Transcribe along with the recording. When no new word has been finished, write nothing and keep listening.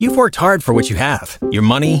You've worked hard for what you have. Your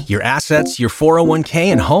money, your assets, your 401k,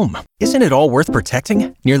 and home. Isn't it all worth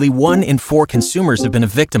protecting? Nearly 1 in 4 consumers have been a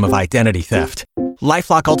victim of identity theft.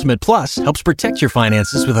 LifeLock Ultimate Plus helps protect your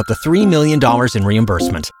finances with up to $3 million in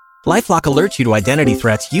reimbursement. LifeLock alerts you to identity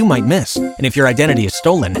threats you might miss. And if your identity is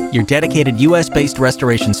stolen, your dedicated U.S.-based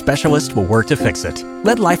restoration specialist will work to fix it.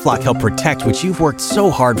 Let LifeLock help protect what you've worked so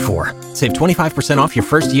hard for. Save 25% off your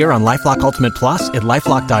first year on LifeLock Ultimate Plus at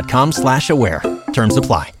LifeLock.com/aware. Terms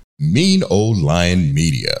apply. Mean Old Lion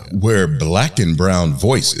Media, where black and brown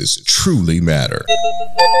voices truly matter.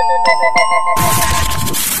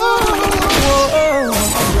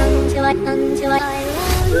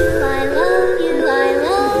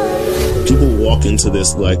 People walk into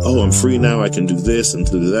this like, oh, I'm free now, I can do this and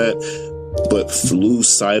do that, but lose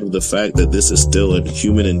sight of the fact that this is still a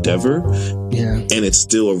human endeavor, and it's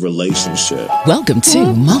still a relationship. Welcome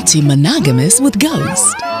to Multi-Monogamous with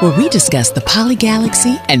Ghost, where we discuss the poly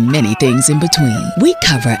galaxy and many things in between. We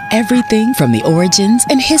cover everything from the origins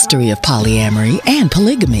and history of polyamory and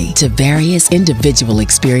polygamy to various individual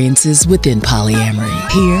experiences within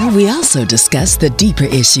polyamory. Here, we also discuss the deeper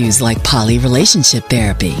issues like poly relationship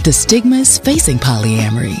therapy, the stigmas facing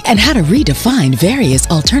polyamory, and how to redefine various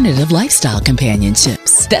alternative lifestyle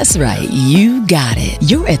companionships. That's right, you got it.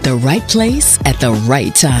 You're at the right place at the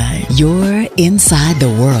right time. You're inside the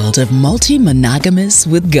world of Multi-Monogamous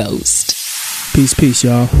with Ghost. Peace,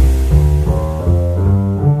 y'all.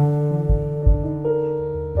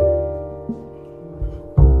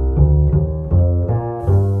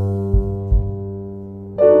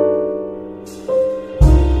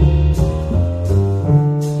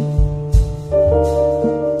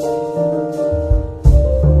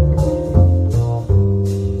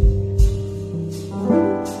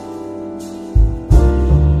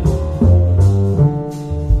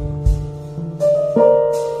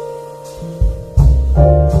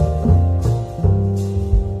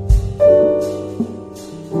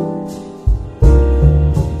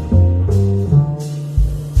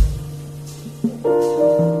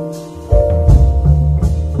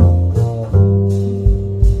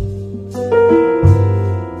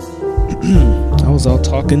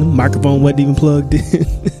 Microphone wasn't even plugged in.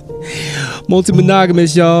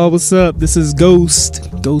 Multi-Monogamous, y'all. What's up? This is Ghost.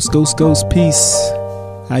 Ghost. Peace.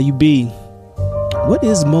 How you be? What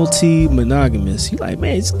is multi-monogamous? You like,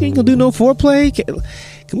 man, this ain't gonna do no foreplay?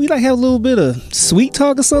 Can we like have a little bit of sweet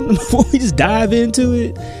talk or something before we just dive into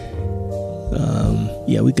it?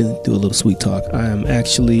 Yeah, we can do a little sweet talk. I am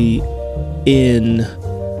actually in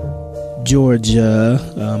Georgia.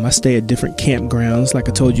 I stay at different campgrounds. Like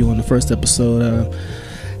I told you on the first episode,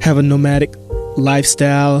 have a nomadic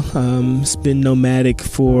lifestyle. It's been nomadic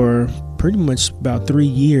for pretty much about 3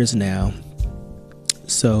 years now.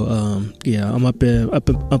 So yeah, I'm up in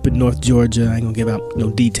North Georgia. I ain't gonna give out no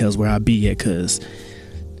details where I be yet, cause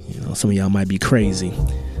some of y'all might be crazy.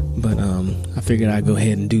 But I figured I'd go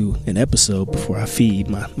ahead and do an episode before I feed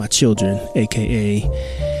my children, aka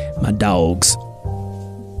my dogs.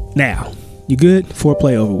 Now, you good?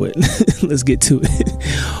 Foreplay over with. Let's get to it.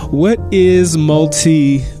 What is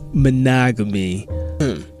multi-monogamy?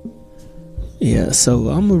 Yeah, so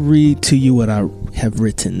I'm going to read to you what I had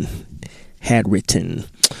written.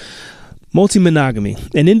 Multi-monogamy.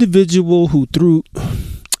 An individual who through...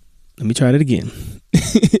 Let me try that again.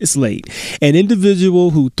 It's late. An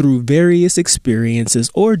individual who through various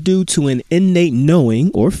experiences or due to an innate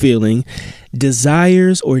knowing or feeling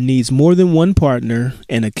desires or needs more than one partner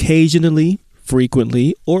and occasionally,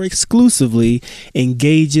 frequently, or exclusively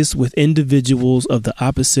engages with individuals of the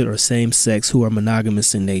opposite or same sex who are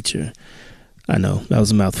monogamous in nature. I know, that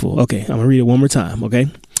was a mouthful. Okay, I'm going to read it one more time, okay?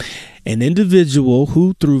 An individual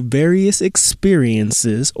who through various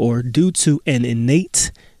experiences or due to an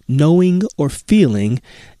innate knowing or feeling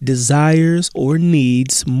desires or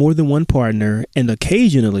needs more than one partner and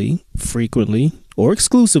occasionally, frequently, or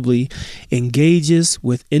exclusively engages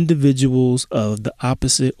with individuals of the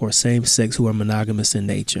opposite or same sex who are monogamous in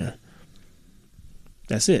nature.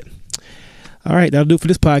 That's it. All right, that'll do it for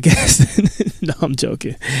this podcast. No, I'm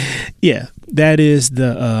joking. Yeah, that is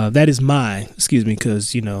my,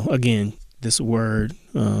 because, again, this word,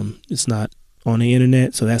 it's not on the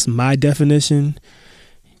internet. So that's my definition.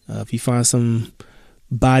 If you find some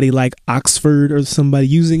body like Oxford or somebody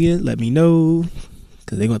using it, let me know,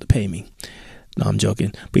 because they're going to pay me. No, I'm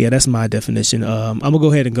joking. But yeah, that's my definition. I'm going to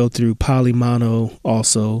go ahead and go through polymono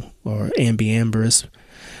also, or ambiamorous.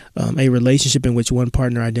 A relationship in which one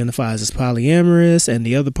partner identifies as polyamorous and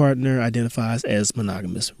the other partner identifies as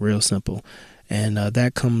monogamous. Real simple. And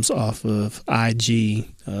that comes off of IG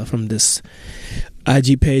from this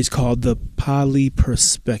IG page called the Poly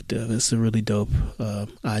Perspective. It's a really dope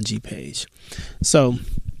IG page. So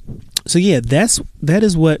yeah, that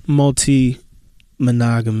is what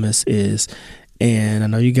multi-monogamous is. And I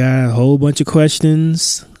know you got a whole bunch of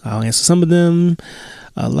questions. I'll answer some of them.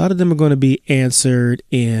 A lot of them are going to be answered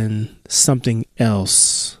in something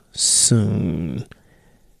else soon.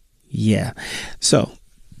 Yeah. So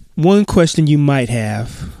one question you might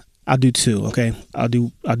have, I'll do two. Okay. I'll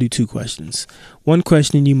do two questions. One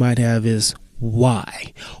question you might have is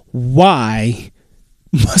why? Why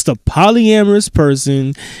must a polyamorous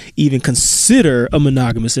person even consider a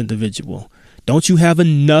monogamous individual? Don't you have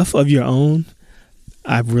enough of your own?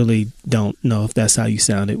 I really don't know if that's how you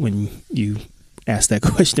sounded when you asked that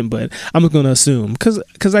question, but I'm going to assume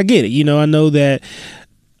because I get it. You know, I know that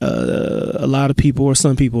a lot of people, or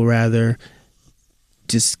some people rather,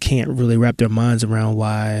 just can't really wrap their minds around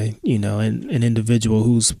why, you know, an individual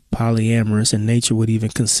who's polyamorous in nature would even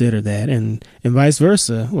consider that, and vice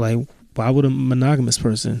versa. Like, why would a monogamous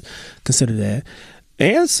person consider that?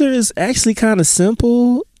 The answer is actually kind of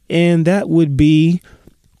simple, and that would be,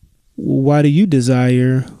 why do you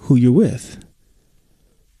desire who you're with?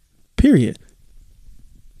 Period.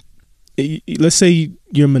 Let's say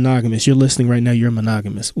you're monogamous. You're listening right now. You're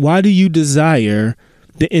monogamous. Why do you desire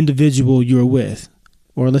the individual you're with?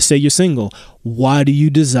 Or let's say you're single. Why do you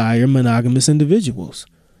desire monogamous individuals?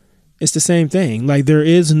 It's the same thing. Like, there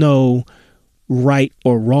is no right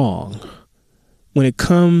or wrong when it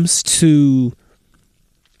comes to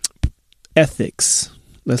ethics.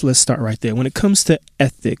 Let's start right there. When it comes to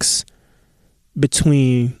ethics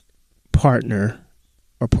between partner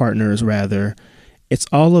or partners rather, it's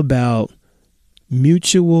all about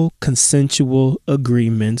mutual consensual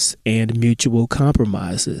agreements and mutual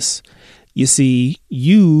compromises. You see,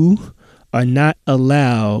 you are not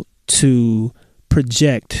allowed to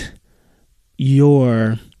project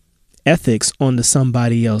your ethics onto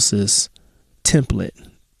somebody else's template,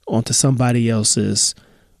 onto somebody else's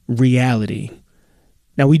reality.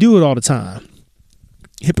 Now, we do it all the time.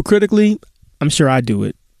 Hypocritically, I'm sure I do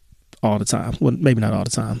it all the time. Well, maybe not all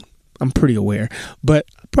the time. I'm pretty aware, but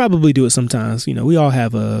I probably do it sometimes. You know, we all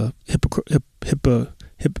have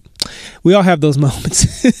we all have those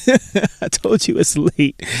moments. I told you it's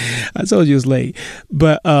late.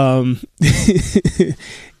 But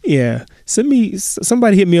yeah,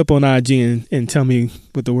 somebody hit me up on IG and tell me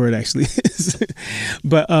what the word actually is.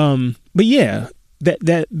 But yeah,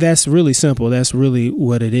 that's really simple. That's really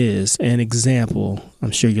what it is. An example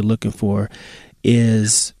I'm sure you're looking for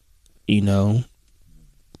is, you know,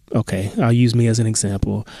 okay, I'll use me as an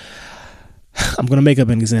example. I'm going to make up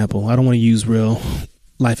an example. I don't want to use real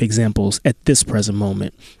life examples at this present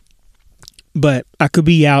moment. But I could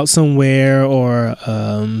be out somewhere, or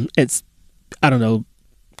it's, I don't know,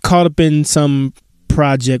 caught up in some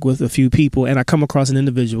project with a few people, and I come across an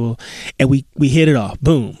individual and we hit it off.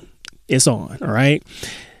 Boom. It's on. All right.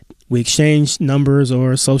 We exchange numbers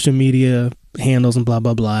or social media handles and blah,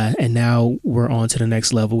 blah, blah. And now we're on to the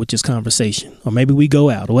next level, which is conversation. Or maybe we go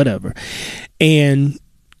out or whatever. And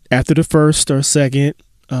after the first or second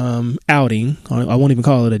outing, I won't even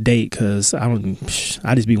call it a date because I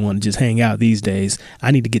just be wanting to just hang out these days.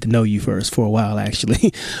 I need to get to know you first for a while,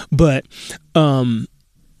 actually. But,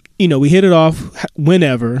 you know, we hit it off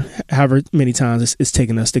however many times it's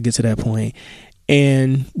taken us to get to that point.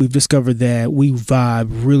 And we've discovered that we vibe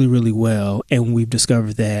really, really well. And we've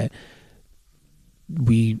discovered that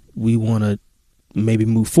we want to maybe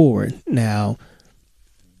move forward. Now,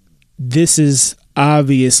 this is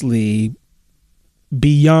obviously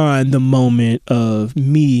beyond the moment of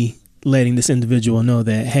me letting this individual know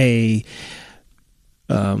that, hey,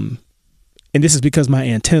 and this is because my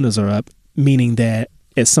antennas are up, meaning that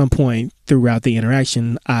at some point throughout the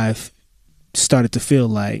interaction, I've started to feel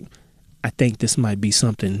like I think this might be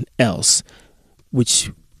something else,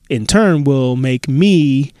 which in turn will make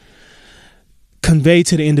me convey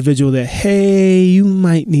to the individual that, hey, you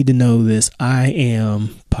might need to know this. I am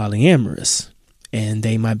polyamorous. And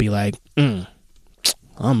they might be like, I'm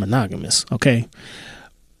monogamous. Okay.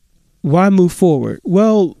 Why move forward?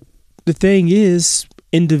 Well, the thing is,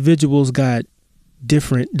 individuals got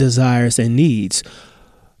different desires and needs.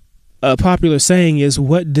 A popular saying is,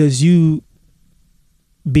 what does you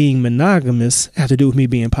being monogamous have to do with me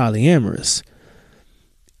being polyamorous?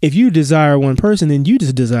 If you desire one person, then you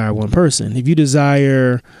just desire one person. If you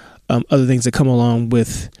desire other things that come along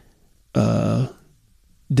with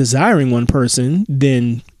desiring one person,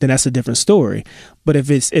 then that's a different story. But if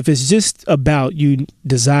it's just about you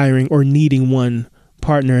desiring or needing one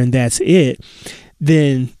partner and that's it,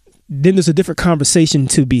 then then there's a different conversation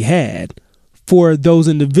to be had for those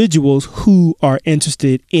individuals who are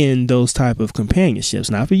interested in those type of companionships.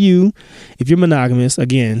 Not for you, if you're monogamous,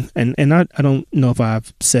 again, and I don't know if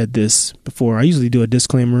I've said this before. I usually do a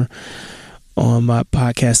disclaimer on my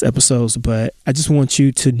podcast episodes, but I just want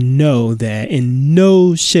you to know that in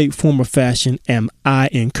no shape, form, or fashion am I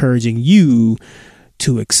encouraging you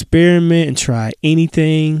to experiment and try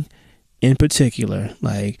anything in particular.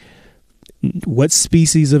 Like, what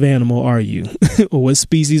species of animal are you? Or what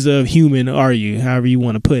species of human are you? However you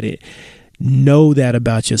want to put it. Know that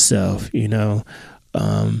about yourself.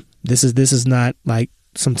 This is not like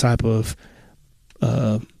some type of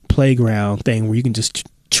playground thing where you can just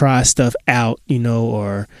try stuff out,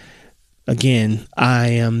 or again, I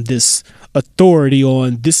am this authority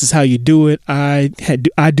on this is how you do it. I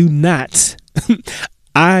do not.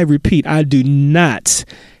 I repeat, I do not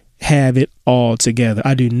have it all together.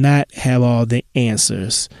 I do not have all the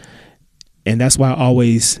answers. And that's why I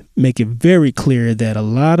always make it very clear that a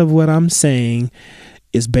lot of what I'm saying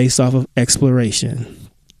is based off of exploration.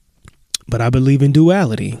 But I believe in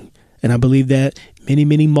duality. And I believe that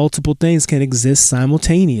many multiple things can exist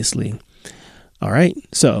simultaneously. All right.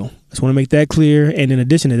 So I just want to make that clear. And in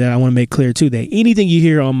addition to that, I want to make clear, too, that anything you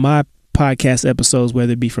hear on my podcast episodes,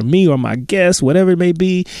 whether it be from me or my guests, whatever it may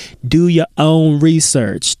be, do your own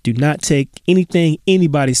research. Do not take anything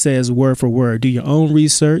anybody says word for word. Do your own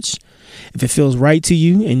research. If it feels right to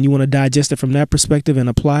you and you want to digest it from that perspective and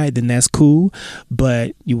apply it, then that's cool.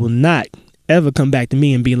 But you will not ever come back to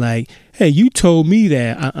me and be like, hey, you told me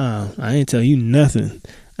that. I ain't tell you nothing.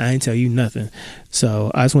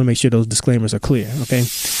 So I just want to make sure those disclaimers are clear. Okay.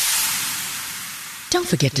 Don't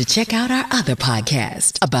forget to check out our other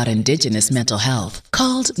podcast about indigenous mental health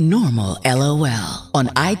called Normal LOL on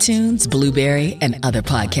iTunes, Blueberry, and other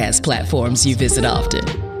podcast platforms you visit often.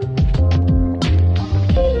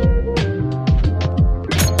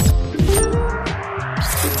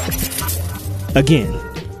 Again,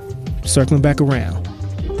 circling back around,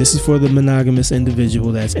 this is for the monogamous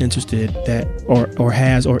individual that's interested that or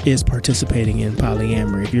has or is participating in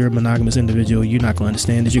polyamory. If you're a monogamous individual, you're not going to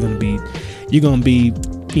understand this. You're going to be,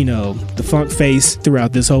 the funk face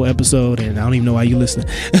throughout this whole episode, and I don't even know why you're listening,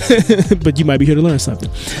 but you might be here to learn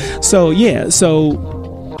something. So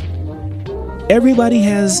everybody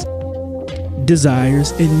has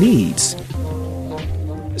desires and needs.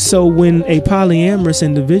 So when a polyamorous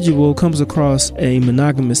individual comes across a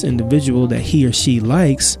monogamous individual that he or she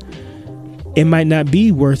likes, it might not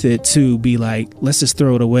be worth it to be like, let's just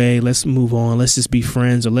throw it away. Let's move on. Let's just be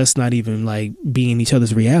friends, or let's not even like be in each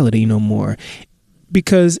other's reality no more,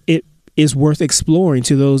 because it is worth exploring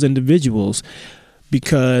to those individuals,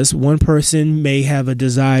 because one person may have a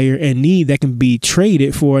desire and need that can be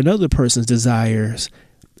traded for another person's desires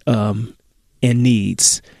and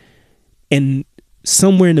needs. And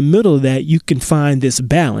somewhere in the middle of that, you can find this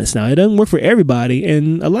balance. Now, it doesn't work for everybody,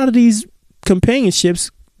 and a lot of these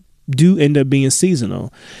companionships do end up being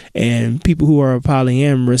seasonal. And people who are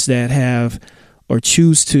polyamorous that have or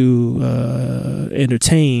choose to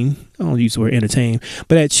entertain, I don't use the word entertain,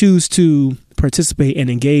 but that choose to participate and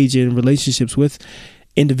engage in relationships with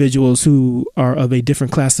individuals who are of a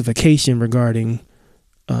different classification regarding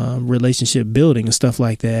relationship building and stuff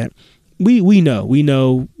like that. We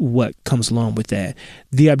know what comes along with that.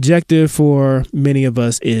 The objective for many of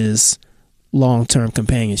us is long-term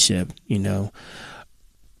companionship,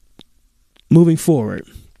 Moving forward,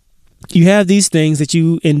 you have these things that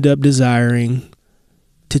you end up desiring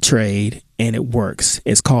to trade, and it works.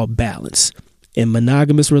 It's called balance. In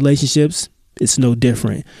monogamous relationships, it's no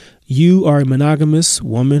different. You are a monogamous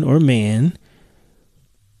woman or man.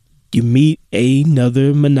 You meet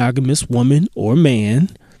another monogamous woman or man,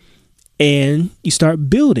 and you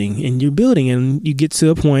start building, and you get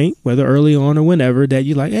to a point, whether early on or whenever, that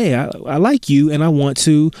you're like, hey, I like you and I want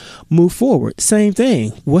to move forward. Same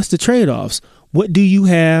thing. What's the trade-offs? What do you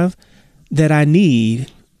have that I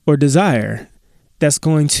need or desire that's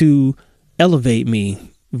going to elevate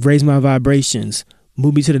me, raise my vibrations,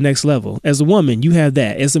 move me to the next level? As a woman, you have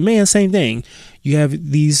that. As a man, same thing. You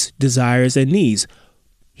have these desires and needs.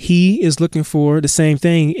 He is looking for the same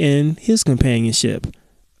thing in his companionship.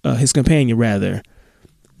 His companion, rather.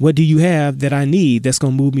 What do you have that I need that's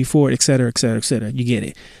going to move me forward, et cetera, et cetera, et cetera? You get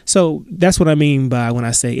it. So that's what I mean by when I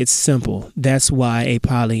say it's simple. That's why a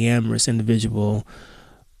polyamorous individual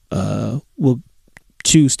will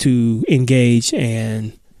choose to engage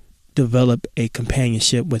and develop a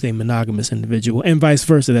companionship with a monogamous individual, and vice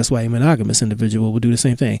versa. That's why a monogamous individual will do the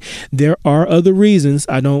same thing. There are other reasons.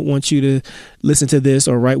 I don't want you to listen to this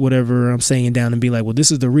or write whatever I'm saying down and be like, well,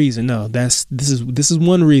 this is the reason. No, this is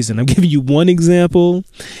one reason. I'm giving you one example.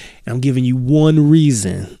 I'm giving you one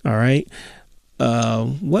reason. All right.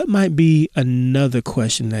 What might be another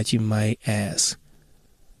question that you might ask?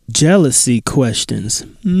 Jealousy questions.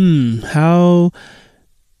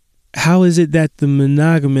 How is it that the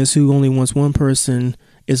monogamous who only wants one person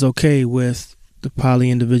is okay with the poly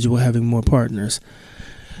individual having more partners?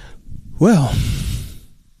 Well,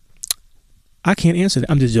 I can't answer that.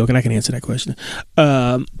 I'm just joking. I can answer that question.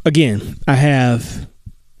 Again, I have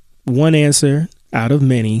one answer out of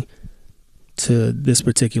many to this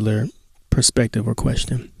particular perspective or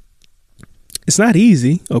question. It's not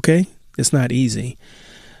easy, okay? It's not easy.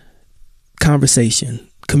 Conversation,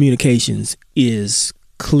 communications is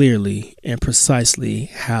clearly and precisely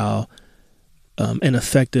how an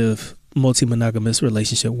effective multi-monogamous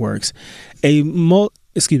relationship works. A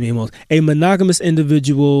monogamous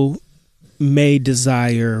individual may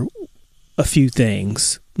desire a few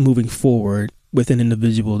things moving forward with an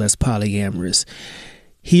individual that's polyamorous.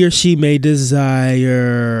 He or she may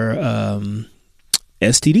desire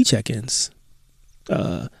STD check-ins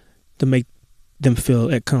to make them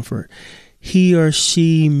feel at comfort. He or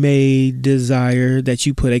she may desire that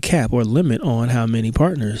you put a cap or limit on how many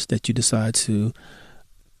partners that you decide to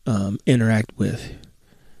interact with.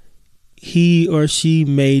 He or she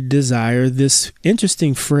may desire this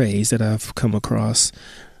interesting phrase that I've come across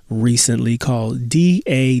recently called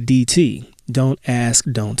DADT. Don't ask,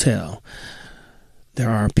 don't tell. There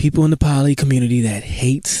are people in the poly community that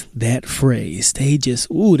hate that phrase. They just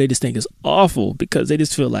think it's awful because they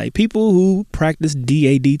just feel like people who practice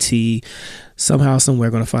DADT somehow, somewhere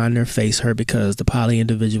going to find their face hurt because the poly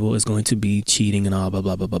individual is going to be cheating and all blah,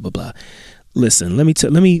 blah, blah, blah, blah, blah. Listen, let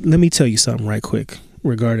me tell you something right quick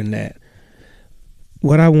regarding that.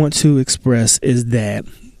 What I want to express is that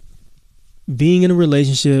being in a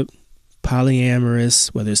relationship,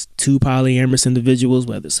 polyamorous, whether it's two polyamorous individuals,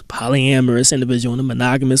 whether it's a polyamorous individual and a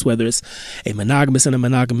monogamous, whether it's a monogamous and a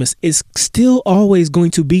monogamous, it's still always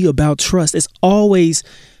going to be about trust. It's always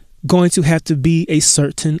going to have to be a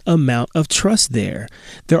certain amount of trust there.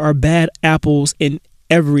 There are bad apples in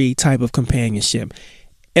every type of companionship.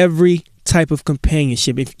 Every type of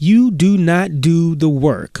companionship. If you do not do the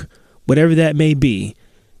work, whatever that may be,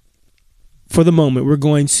 for the moment, we're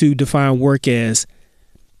going to define work as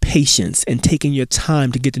patience and taking your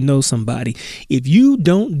time to get to know somebody. If you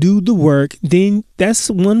don't do the work, then that's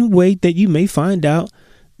one way that you may find out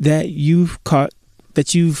that you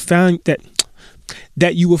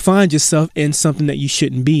will find yourself in something that you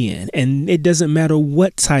shouldn't be in. And it doesn't matter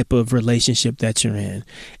what type of relationship that you're in.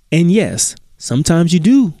 And yes, sometimes you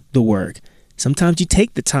do the work. Sometimes you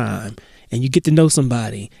take the time and you get to know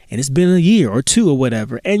somebody and it's been a year or two or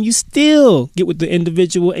whatever, and you still get with the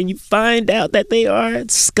individual and you find out that they are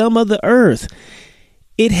scum of the earth.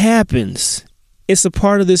 It happens. It's a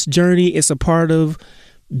part of this journey. It's a part of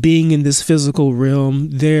being in this physical realm.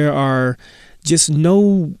 There's just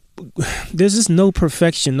no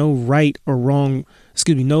perfection, no right or wrong,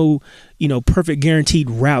 no, perfect guaranteed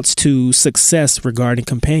routes to success regarding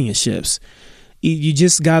companionship. You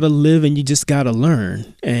just got to live and you just got to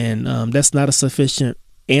learn. And that's not a sufficient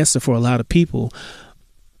answer for a lot of people.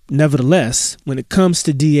 Nevertheless, when it comes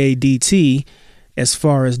to DADT, as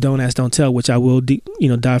far as don't ask, don't tell, which I will,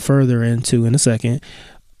 dive further into in a second,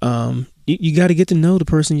 you got to get to know the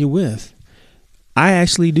person you're with. I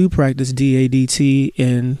actually do practice DADT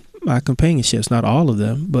in my companionships, not all of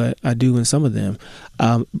them, but I do in some of them.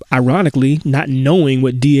 Ironically, not knowing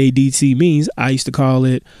what DADT means, I used to call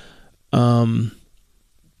it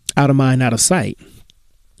out of mind, out of sight.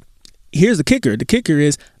 Here's the kicker. The kicker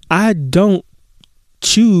is I don't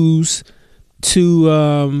choose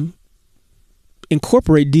to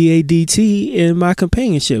incorporate DADT in my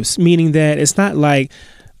companionships, meaning that it's not like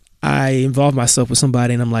I involve myself with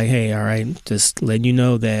somebody and I'm like, hey, all right, just letting you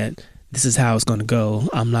know that this is how it's going to go.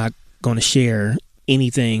 I'm not going to share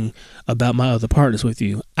anything about my other partners with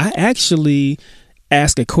you. I actually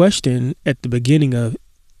ask a question at the beginning of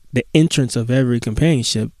the entrance of every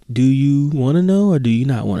companionship. Do you want to know or do you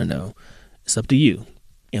not want to know? It's up to you.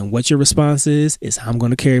 And what your response is how I'm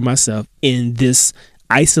going to carry myself in this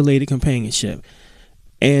isolated companionship.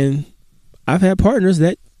 And I've had partners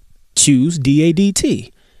that choose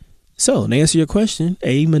DADT. So to answer your question,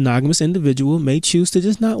 a monogamous individual may choose to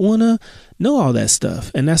just not want to know all that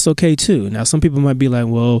stuff. And that's okay too. Now, some people might be like,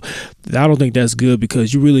 well, I don't think that's good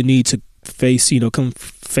because you really need to come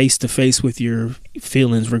face to face with your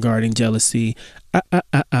feelings regarding jealousy.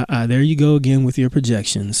 There you go again with your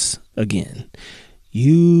projections again.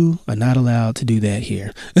 You are not allowed to do that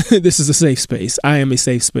here. This is a safe space. I am a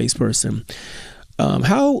safe space person.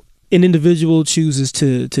 How an individual chooses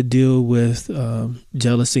to deal with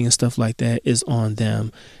jealousy and stuff like that is on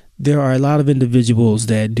them. There are a lot of individuals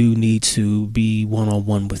that do need to be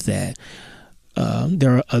one-on-one with that.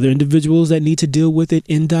 There are other individuals that need to deal with it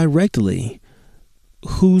indirectly.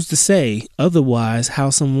 Who's to say otherwise how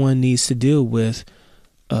someone needs to deal with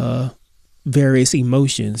various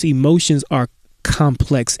emotions? Emotions are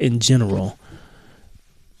complex in general.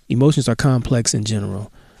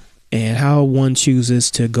 And how one chooses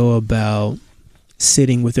to go about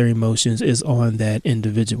sitting with their emotions is on that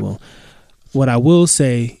individual. What I will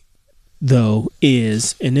say, though,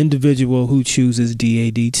 is an individual who chooses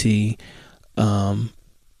DADT,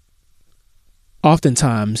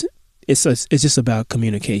 oftentimes it's just about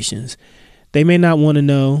communications. They may not want to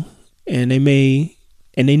know, and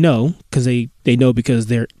they know because they know because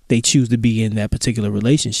they choose to be in that particular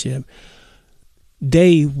relationship.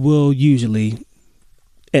 They will usually,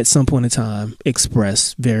 at some point in time,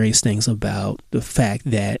 express various things about the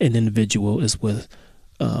fact that an individual is with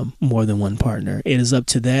more than one partner. It is up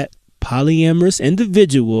to that polyamorous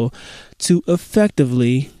individual to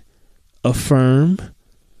effectively affirm,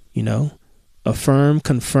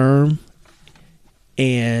 confirm,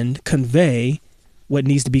 and convey what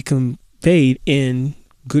needs to be conveyed in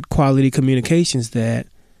good quality communications, that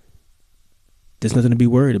there's nothing to be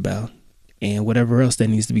worried about, and whatever else that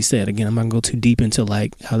needs to be said. Again, I'm not gonna go too deep into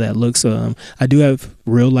like how that looks. I do have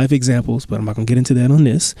real life examples, but I'm not gonna get into that on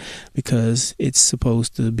this because it's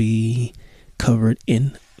supposed to be covered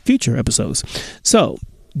in future episodes. So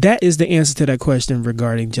that is the answer to that question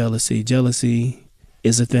regarding jealousy. Jealousy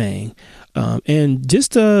is a thing. And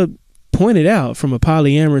just to point it out from a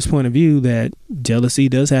polyamorous point of view, that jealousy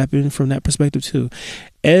does happen from that perspective too.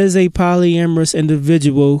 As a polyamorous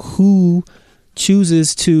individual who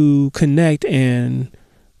chooses to connect and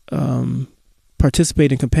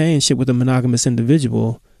participate in companionship with a monogamous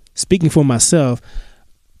individual, speaking for myself,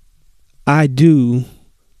 I do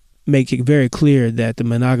make it very clear that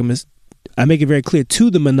I make it very clear to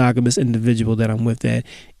the monogamous individual that I'm with that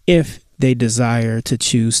if they desire to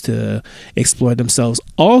choose to explore themselves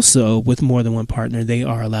also with more than one partner, they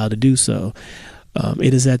are allowed to do so.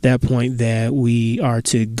 It is at that point that we are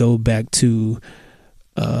to go back to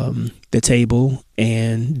the table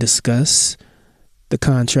and discuss the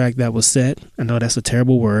contract that was set. I know that's a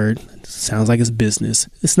terrible word. It sounds like it's business.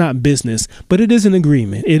 It's not business, but it is an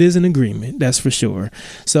agreement. It is an agreement, that's for sure.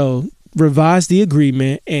 So revise the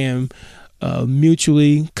agreement and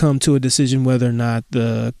mutually come to a decision whether or not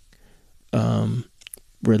the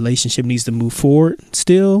relationship needs to move forward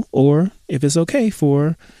still, or if it's okay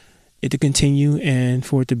for it to continue and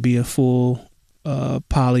for it to be a full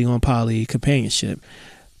poly on poly companionship.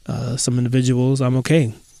 Some individuals, I'm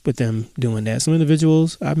okay with them doing that. Some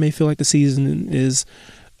individuals, I may feel like the season is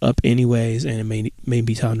up anyways, and it may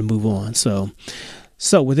be time to move on. So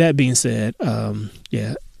with that being said,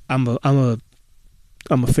 yeah, I'm a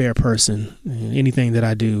fair person. Anything that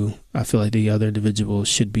I do, I feel like the other individuals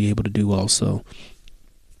should be able to do also.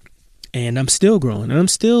 And I'm still growing and I'm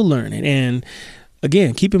still learning. And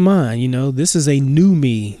again, keep in mind, this is a new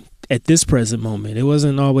me at this present moment. It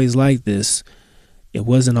wasn't always like this.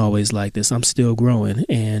 I'm still growing.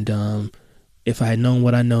 And if I had known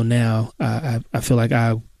what I know now, I feel like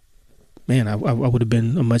I would have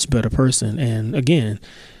been a much better person. And again,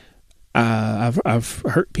 I've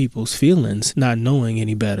hurt people's feelings not knowing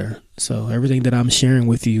any better. So everything that I'm sharing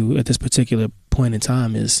with you at this particular point in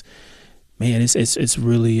time is, man, it's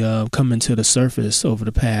really coming to the surface over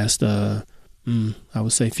the past I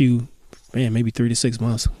would say maybe 3 to 6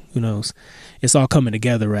 months. Who knows? It's all coming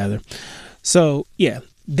together rather. So yeah,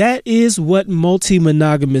 that is what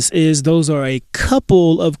multi-monogamous is. Those are a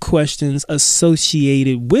couple of questions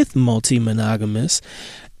associated with multi-monogamous,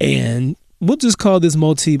 and we'll just call this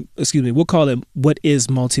we'll call it What is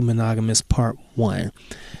Multi-Monogamous Part 1.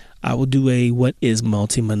 I will do a What is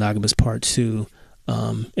Multi-Monogamous Part 2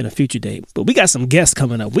 in a future date. But we got some guests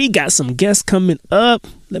coming up.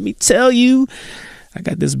 Let me tell you, I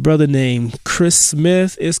got this brother named Chris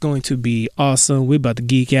Smith. It's going to be awesome. We're about to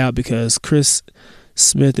geek out because Chris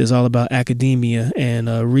Smith is all about academia and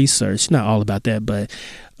research. Not all about that, but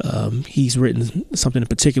he's written something in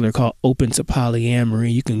particular called Open to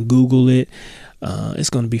Polyamory. You can Google it. It's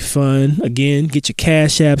going to be fun. Again, get your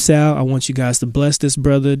Cash Apps out. I want you guys to bless this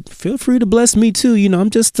brother. Feel free to bless me too. I'm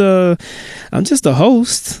just a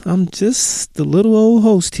host. I'm just the little old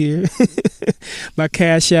host here. My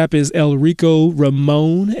Cash App is El Rico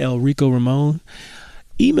Ramon.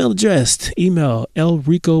 email address, email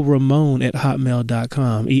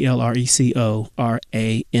elricoramon@hotmail.com, ElRecoRamon.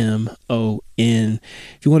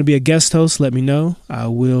 If you want to be a guest host, let me know. I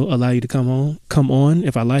will allow you to come on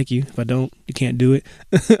if I like you. If I don't, you can't do it.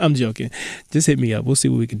 I'm joking. Just hit me up. We'll see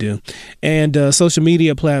what we can do. And social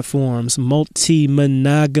media platforms,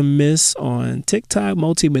 Multi-Monogamous on TikTok,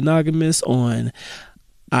 Multi-Monogamous on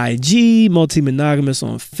IG, Multi-Monogamous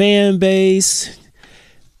on Fanbase.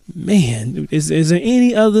 Man, is there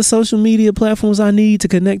any other social media platforms I need to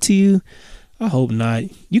connect to you? I hope not.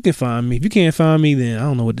 You can find me. If you can't find me, then I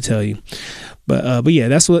don't know what to tell you. But yeah,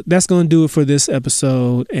 that's going to do it for this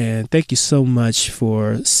episode. And thank you so much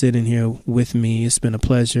for sitting here with me. It's been a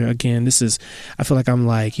pleasure. Again, I feel like I'm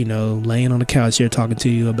laying on the couch here talking to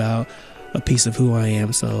you about a piece of who I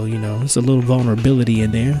am. So, it's a little vulnerability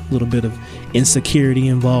in there, a little bit of insecurity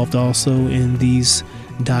involved also in these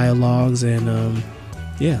dialogues. And,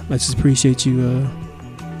 yeah, I just appreciate you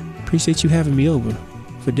having me over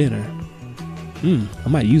for dinner. I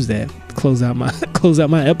might use that to close out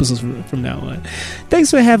my episodes from now on. Thanks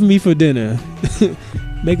for having me for dinner.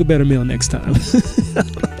 Make a better meal next time.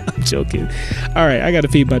 I'm joking. All right, I got to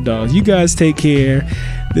feed my dogs. You guys take care.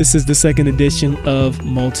 This is the second edition of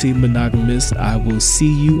Multi-Monogamous. I will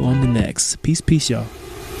see you on the next. Peace, y'all.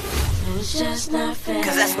 It's just not fair.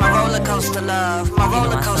 'Cause that's my roller coaster love. My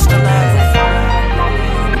roller coaster love.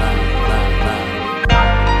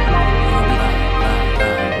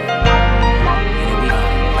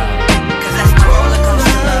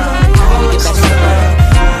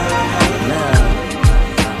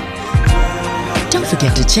 Don't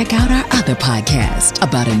forget to check out our other podcast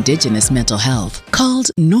about Indigenous mental health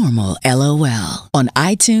called Normal LOL on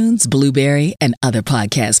iTunes, Blueberry, and other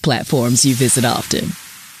podcast platforms you visit often.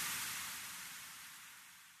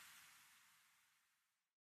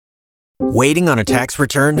 Waiting on a tax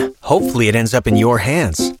return? Hopefully it ends up in your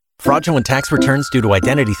hands. Fraudulent tax returns due to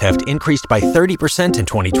identity theft increased by 30% in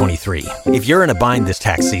 2023. If you're in a bind this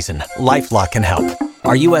tax season, LifeLock can help.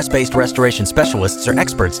 Our U.S.-based restoration specialists are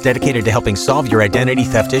experts dedicated to helping solve your identity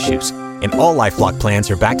theft issues. And all LifeLock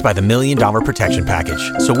plans are backed by the $1 Million Protection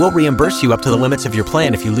Package. So we'll reimburse you up to the limits of your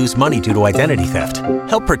plan if you lose money due to identity theft.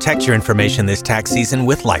 Help protect your information this tax season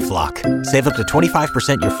with LifeLock. Save up to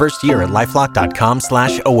 25% your first year at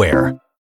LifeLock.com/aware.